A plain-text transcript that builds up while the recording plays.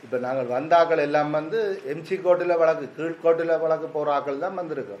இப்போ நாங்கள் வந்தாக்கள் எல்லாம் வந்து எம்சி கோர்ட்டில் வழக்கு கீழ்கோர்ட்டில் வழக்கு போகிற ஆக்கள் தான்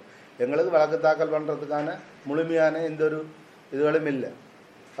வந்திருக்கோம். எங்களுக்கு வழக்கு தாக்கல் பண்ணுறதுக்கான முழுமையான எந்த ஒரு இதுகளும் இல்லை.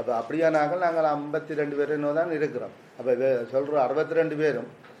 அப்போ அப்படியான ஆக்கள் நாங்கள் 52 பேர் இன்னும் தான் இருக்கிறோம். அப்போ சொல்கிற 62 பேரும்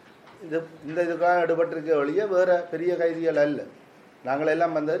இந்த இதுக்காக ஈடுபட்டிருக்க வழியே வேறு பெரிய கைதிகள் அல்ல.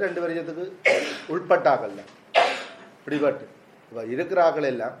 நாங்களெல்லாம் வந்தது 2 வருஷத்துக்கு உள்பட்டாக்கள் தான் பிடிபட்டு. இப்போ இருக்கிற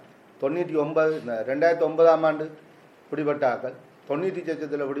ஆக்கள் எல்லாம் 2009ஆம் ஆண்டு பிடிபட்ட ஆக்கள்,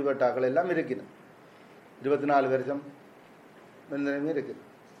 90 பிடிபட்ட ஆக்கள் எல்லாம் இருக்கணும். 24 வருஷம் இருக்குது.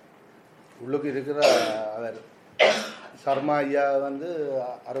 உள்ளுக்கு இருக்கிற அவர் சர்மா ஐயா வந்து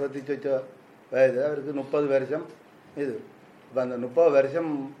 68 வயது, அவருக்கு 30 வருஷம் இது. இப்போ அந்த 30 வருஷம்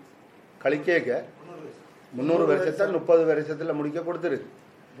கழிக்க 300 வருஷத்தை 30 வருஷத்தில் முடிக்க கொடுத்துருக்கு.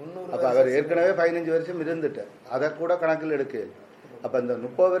 அப்போ அவர் ஏற்கனவே 15 வருஷம் இருந்துட்டார், அதை கூட கணக்கில் எடுக்க. அப்போ இந்த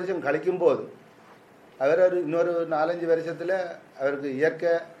 30 வருஷம் கழிக்கும் போது அவர் இன்னொரு 4-5 வருஷத்தில் அவருக்கு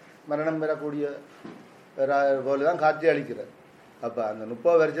இயற்கை மரணம் பெறக்கூடிய போல தான் காட்சி அளிக்கிறார். அப்போ அந்த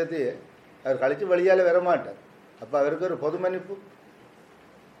 30 வருஷத்தையே அவர் கழித்து வெளியால் வரமாட்டார். அப்போ அவருக்கு ஒரு பொது மன்னிப்பு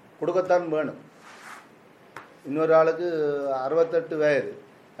கொடுக்கத்தான் வேணும். இன்னொரு ஆளுக்கு 68 வயது,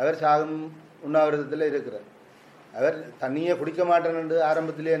 அவர் சாகும் உண்ணாவிரதத்தில் இருக்கிறார். அவர் தண்ணியை குடிக்க மாட்டேன்னு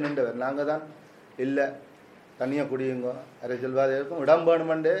ஆரம்பத்திலேயே நின்றவர். நாங்கள் தான் இல்லை தண்ணியை குடியுங்க, அரசியல்வாதிகளுக்கும் இடம்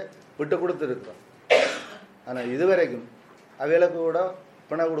வேணுமென்று விட்டு கொடுத்துருக்குறோம். ஆனால் இதுவரைக்கும் அவைகளுக்கு கூட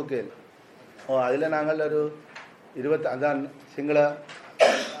பணம் கொடுக்கல. அதில் நாங்கள் ஒரு 20 அதான் சிங்கள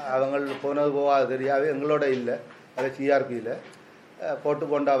அவங்க போனது போகாது தெரியாது, எங்களோட இல்லை, அதை சிஆர்பியில் போட்டு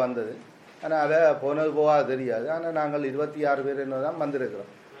கொண்டா வந்தது. ஆனால் அதை போனது போகாது தெரியாது. ஆனால் நாங்கள் 26 பேர் என்ன தான்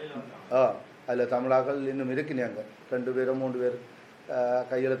வந்திருக்கிறோம். அதில் தமிழாக்கள் இன்னும் இருக்குனாங்க 2 பேர் 3 பேர்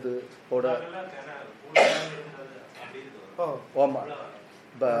கையெழுத்து போட. ஓமா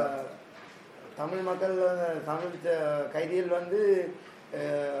இப்போ தமிழ் மக்கள் தமிழ் கைதிகள் வந்து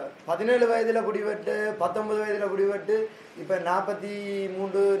 17 வயதில் பிடிபட்டு 19 வயதில் பிடிபட்டு இப்போ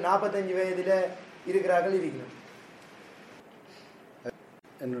 43-45 வயதில் இருக்கிறார்கள் இருக்கிறோம்.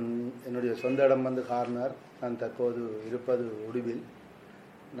 என்னுடைய சொந்த இடம் வந்து கார்னர். நான் தற்போது இருப்பது உடுவில்.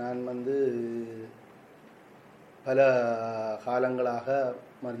 நான் வந்து பல காலங்களாக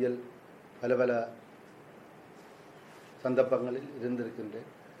மறியல் பல சந்தர்ப்பங்களில் இருந்திருக்கின்றேன்.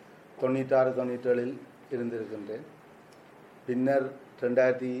 96-97 இருந்திருக்கின்றேன். பின்னர்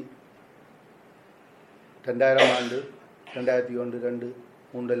 2000 ஆண்டு 2001, 2,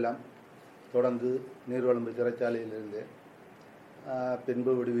 3 எல்லாம் தொடர்ந்து நீர்வளம்பு சிறைச்சாலையில் இருந்தேன்.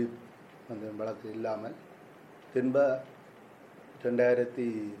 பின்பு விடுவி அந்த வழக்கு இல்லாமல் பின்ப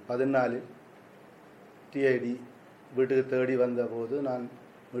 2014 டிஐடி வீட்டுக்கு தேடி வந்தபோது நான்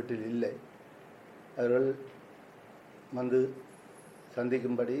வீட்டில் இல்லை. அவர்கள் வந்து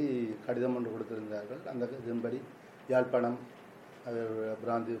சந்திக்கும்படி கடிதம் ஒன்று கொடுத்திருந்தார்கள். அந்த இதன்படி யாழ்ப்பாணம் அவர்கள்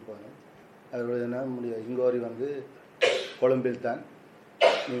பிராந்திக்கு போனோம். அவர்கள் என்ன இங்கோரி வந்து கொழும்பில் தான்,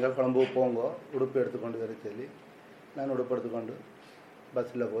 நீங்கள் கொழும்பு போங்கோ உடுப்பு எடுத்துக்கொண்டு வர சொல்லி நான் உடுப்பு எடுத்துக்கொண்டு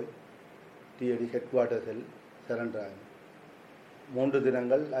பஸ்ஸில் போய் டிஐடி ஹெட் குவார்ட்டர்ஸில் சரண்டர் ஆகினேன். 3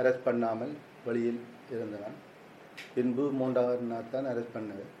 தினங்கள் அரெஸ்ட் பண்ணாமல் வெளியில் இருந்தவன். பின்பு 3ஆவது நாள் தான் அரெஸ்ட்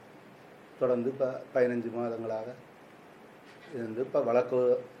பண்ணது. தொடர்ந்து இப்போ 15 மாதங்களாக இருந்து இப்போ வழக்கு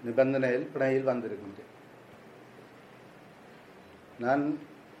நிபந்தனையில் பிணையில் வந்திருக்கின்றேன். நான்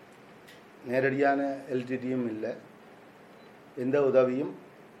நேரடியான எல்டிடியும் இல்லை, எந்த உதவியும்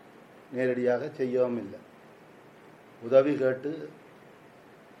நேரடியாக செய்யவும் இல்லை. உதவி கேட்டு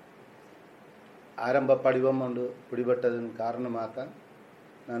ஆரம்ப படிவம் ஒன்று பிடிபட்டதன் காரணமாகத்தான்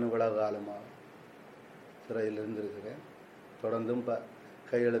நான் இவ்வளவு காலமாக சிறையில் இருந்திருக்கிறேன். தொடர்ந்தும் இப்போ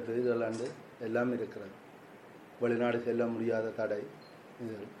கையெழுத்து இதெல்லாண்டு எல்லாம் இருக்கிறது. வெளிநாடு செல்ல முடியாத தடை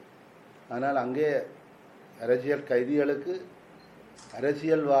இது. ஆனால் அங்கே அரசியல் கைதிகளுக்கு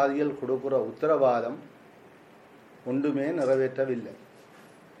அரசியல்வாதிகள் கொடுக்குற உத்தரவாதம் ஒன்றுமே நிறைவேற்றவில்லை.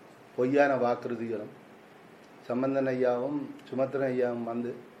 பொய்யான வாக்குறுதிகளும். சம்பந்தன் ஐயாவும் சுமத்திரன் ஐயாவும்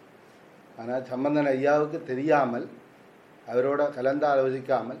வந்து, ஆனால் சம்பந்தன் ஐயாவுக்கு தெரியாமல் அவரோட கலந்து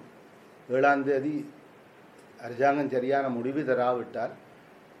ஆலோசிக்காமல் 7ஆம் தேதி அரசாங்கம் சரியான முடிவு தராவிட்டால்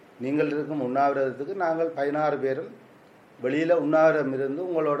நீங்கள் இருக்கும் உண்ணாவிரதத்துக்கு நாங்கள் 16 பேரும் வெளியில் உண்ணாவிரதம் இருந்து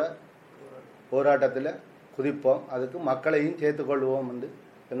உங்களோட போராட்டத்தில் குதிப்போம், அதுக்கு மக்களையும் சேர்த்துக்கொள்வோம் என்று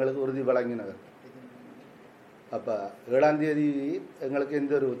எங்களுக்கு உறுதி வழங்கினவர். அப்போ 7ஆம் தேதி எங்களுக்கு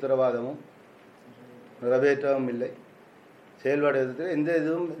எந்த ஒரு உத்தரவாதமும் நிறைவேற்றவும் இல்லை, செயல்படுவதில் எந்த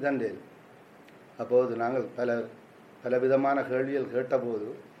இதுவும் இதண்டேன். அப்போது நாங்கள் பல விதமான கேள்விகள் கேட்டபோது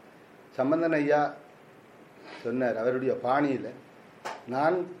சம்பந்தன் ஐயா சொன்னார், அவருடைய பாணியில்,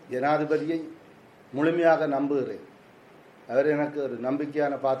 நான் ஜனாதிபதியை முழுமையாக நம்புகிறேன், அவர் எனக்கு ஒரு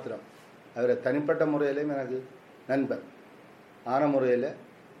நம்பிக்கையான பாத்திரம், அவரை தனிப்பட்ட முறையிலும் எனக்கு நண்பர் ஆன முறையில்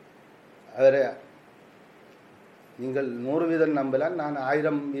அவரை நீங்கள் 100 வீதம் நம்பலாம், நான்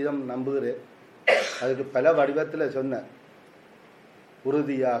 1000 வீதம் நம்புகிறேன். அதுக்கு பல வடிவத்தில் சொன்னேன்.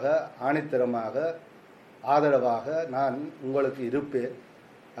 உறுதியாக, ஆணித்தரமாக, ஆதரவாக நான் உங்களுக்கு இருப்பேன்,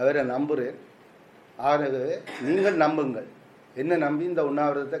 அவரை நம்புகிறேன். ஆகவே நீங்கள் நம்புங்கள், என்ன நம்பி இந்த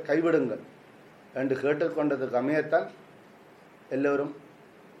உண்ணாவிரதத்தை கைவிடுங்கள் என்று கேட்டுக்கொண்டதுக்கு அமையத்தான் எல்லோரும்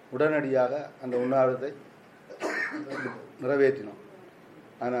உடனடியாக அந்த உண்ணாவிரதத்தை நிறைவேற்றினோம்.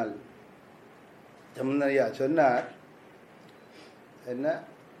 ஆனால் சம்பந்தனையா சொன்னார், என்ன,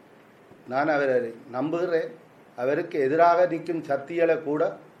 நான் அவரை நம்புகிறேன், அவருக்கு எதிராக நிற்கும் சக்திகளை கூட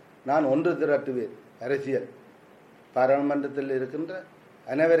நான் ஒன்று திரட்டுவேன். அரசியல் பாராளுமன்றத்தில் இருக்கின்ற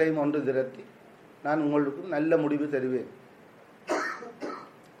அனைவரையும் ஒன்று திரட்டி நான் உங்களுக்கு நல்ல முடிவு தருவேன்,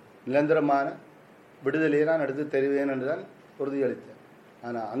 நிரந்தரமான விடுதலையை நான் எடுத்து தருவேன் என்று தான் உறுதியளித்தேன்.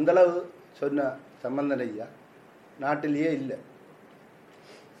 ஆனால் அந்தளவு சொன்ன சம்பந்தனையா நாட்டிலேயே இல்லை.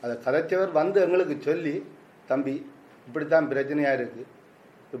 அதை கதைச்சவர் வந்து எங்களுக்கு சொல்லி, தம்பி இப்படித்தான் பிரச்சனையாக இருக்குது,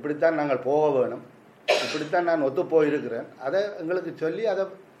 இப்படித்தான் நாங்கள் போக வேணும், இப்படித்தான் நான் ஒத்து போயிருக்கிறேன், அதை எங்களுக்கு சொல்லி அதை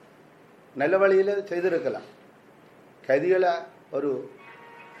நல்ல வழியில் செய்திருக்கலாம். கைதிகளை ஒரு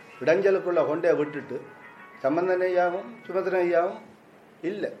இடைஞ்சலுக்குள்ளே கொண்டே விட்டுட்டு சம்பந்தனையாவும் சுமந்திரனையாவும்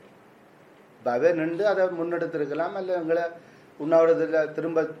இல்லை. அவை நின்று அதை முன்னெடுத்திருக்கலாம். அல்ல எங்களை உண்ணாவிரதத்தில்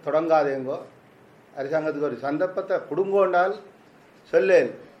திரும்ப தொடங்காதேங்கோ, அரசாங்கத்துக்கு ஒரு சந்தர்ப்பத்தை கொடுங்கோண்டால்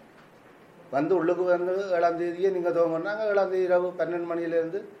சொல்லேன். வந்து உள்ளுக்கு வந்து 7ஆம் தேதியே நீங்கள் துவங்கினாங்க. 7ஆம் தேதி இரவு 12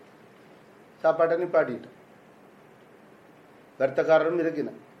 மணியிலேருந்து சாப்பாட்டை நிப்பாட்டிட்டோம். வருத்தக்காரரும்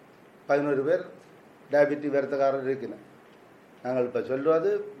இருக்கணும், 11 பேர் டயபெட்டி வருத்தக்காரர் இருக்கணும். நாங்கள் இப்போ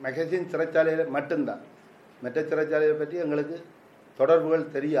சொல்வது மெகசின் சிறைச்சாலையில் மட்டும்தான், மற்ற சிறைச்சாலையை பற்றி எங்களுக்கு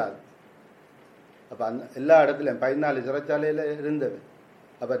தொடர்புகள் தெரியாது. அப்போ அந்த எல்லா இடத்துலையும் 14 சிறைச்சாலையில் இருந்தது.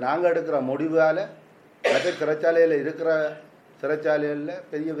 அப்போ நாங்கள் எடுக்கிற முடிவால் மற்ற சிறைச்சாலையில் இருக்கிற சிறைச்சாலைகளில்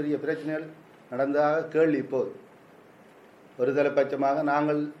பெரிய பெரிய பிரச்சனைகள் நடந்ததாக கேள்வி. இப்போது ஒரு தலைப்பட்சமாக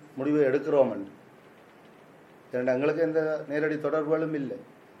நாங்கள் முடிவை எடுக்கிறோம் என்று. எங்களுக்கு எந்த நேரடி தொடர்புகளும் இல்லை.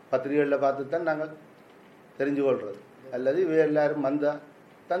 பத்திரிகைகளில் பார்த்து தான் நாங்கள் தெரிஞ்சு கொள்வது, அல்லது இவை எல்லாரும் வந்தால்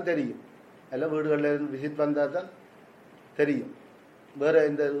தான் தெரியும், அல்ல வீடுகளில் இருந்து விசிட் வந்தால் தான் தெரியும். வேறு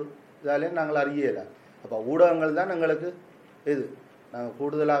எந்த இதாலேயும் நாங்கள் அறியலாம். அப்போ ஊடகங்கள் தான் எங்களுக்கு இது. நாங்கள்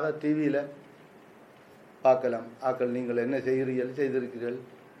கூடுதலாக டிவியில் பார்க்கலாம். ஆக்கள் நீங்கள் என்ன செய்திருக்கிறீர்கள்,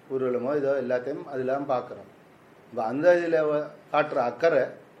 ஊர்வலமோ இதோ எல்லாத்தையும் அதெல்லாம் பார்க்குறோம். இப்போ அந்த இதில் காட்டுற அக்கறை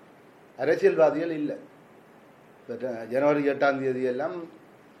அரசியல்வாதிகள் இல்லை. ஜனவரி 8ஆம் தேதி எல்லாம்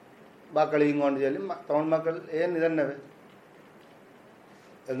வாக்களிங்கன்னு சொல்லி தமிழ் மக்கள் ஏன் இதென்னவே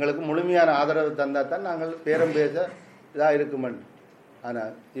எங்களுக்கு முழுமையான ஆதரவு தந்தால் தான் நாங்கள் பேரம் பேச இதாக இருக்குமென்று.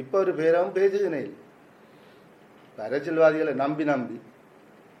 ஆனால் இப்போ ஒரு பேரவும் பேசுகிறேன் இல்லை. அரசியல்வாதிகளை நம்பி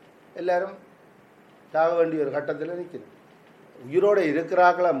எல்லாரும் சாக வேண்டிய ஒரு கட்டத்தில் நிற்கணும். உயிரோடு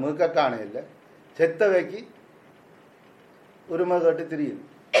இருக்கிறாக்களை மீட்க காண இல்லை, செத்த வைக்கி உரிமை கேட்டு தெரியுது.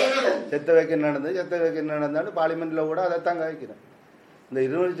 செத்த வைக்க நடந்தாலும் பார்லிமெண்ட்டில் கூட அதைத்தான் வைக்கிறேன். இந்த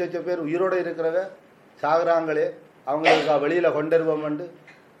 200 லட்சம் பேர் உயிரோடு இருக்கிறவ சாகுறாங்களே, அவங்களுக்கு வெளியில் கொண்டுருவோம்னு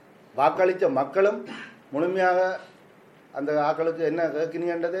வாக்களித்த மக்களும் முழுமையாக அந்த ஆக்களுக்கு என்ன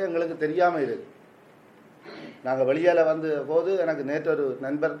கேட்கணுன்றதே எங்களுக்கு தெரியாமல் இருக்குது. நாங்கள் வெளியால் வந்த போது எனக்கு நேற்று ஒரு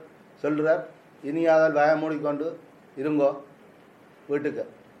நண்பர் சொல்கிறார், இனியாதால் வாய மூடிக்கொண்டு இருங்கோ வீட்டுக்கு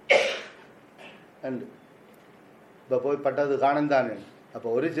அண்டு இப்போ போய் பட்டது காணந்தானே. அப்போ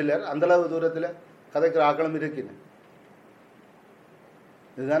ஒரு சிலர் அந்தளவு தூரத்தில் கதைக்கிற ஆக்களும் இருக்கிறேன்.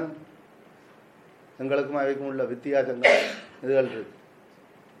 இதுதான் எங்களுக்கும் அவைக்கும் உள்ள வித்தியாசங்கள் இதுகள் இருக்கு.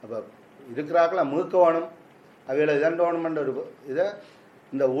 அப்போ இருக்கிறாக்களை மீட்கணும், அவைகளை இதண்டோணுமென்ற ஒரு இதை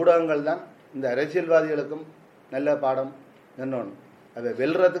இந்த ஊடகங்கள் தான் இந்த அரசியல்வாதிகளுக்கும் நல்ல பாடம் என்னணும். அவை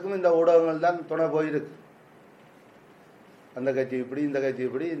வெல்றதுக்கும் இந்த ஊடகங்கள் தான் துணை போயிருக்கு. அந்த கட்சி இப்படி, இந்த கட்சி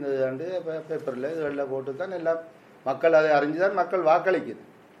இப்படி, இந்த ஆண்டு பேப்பரில் இதெல்லாம் போட்டு தான் எல்லாம் மக்கள் அதை அறிஞ்சு தான் மக்கள் வாக்களிக்குது.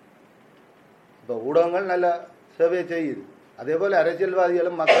 இப்போ ஊடகங்கள் நல்ல சேவையை செய்யுது. அதே போல்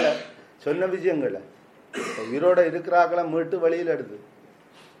அரசியல்வாதிகளும் மக்களை சொன்ன விஷயங்களை உயிரோடு இருக்கிறாக்களை மீட்டு வெளியில் எடுத்து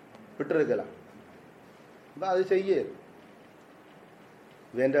விட்டுருக்கலாம். இப்போ அது செய்ய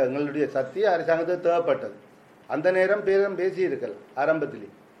வேண்ட எங்களுடைய சக்தி அரசாங்கத்துக்கு தேவைப்பட்டது. அந்த நேரம் பேரம் பேசி இருக்கலாம். ஆரம்பத்திலே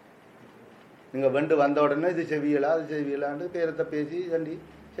நீங்கள் வந்த உடனே இது செய்வீங்களா அது செய்வீங்களான்னு பேரத்தை பேசி தண்டி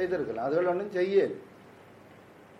செய்திருக்கலாம். அதுகள் ஒன்றும் செய்ய